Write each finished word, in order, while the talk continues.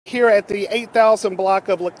Here at the 8000 block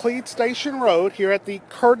of Laclede Station Road, here at the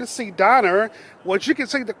Courtesy Diner. As you can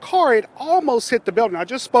see, the car had almost hit the building. I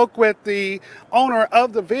just spoke with the owner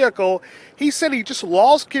of the vehicle. He said he just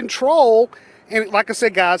lost control. And like I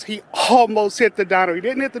said, guys, he almost hit the diner. He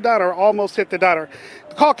didn't hit the diner, almost hit the diner.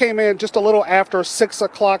 The call came in just a little after 6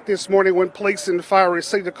 o'clock this morning when police and fire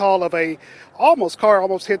received a call of a car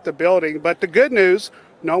almost hit the building. But the good news,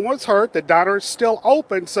 no one's hurt. The diner is still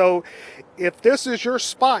open. So if this is your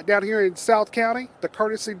spot down here in South County, the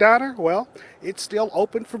Courtesy Diner, well, it's still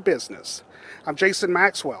open for business. I'm Jason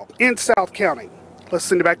Maxwell in South County. Let's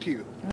send it back to you.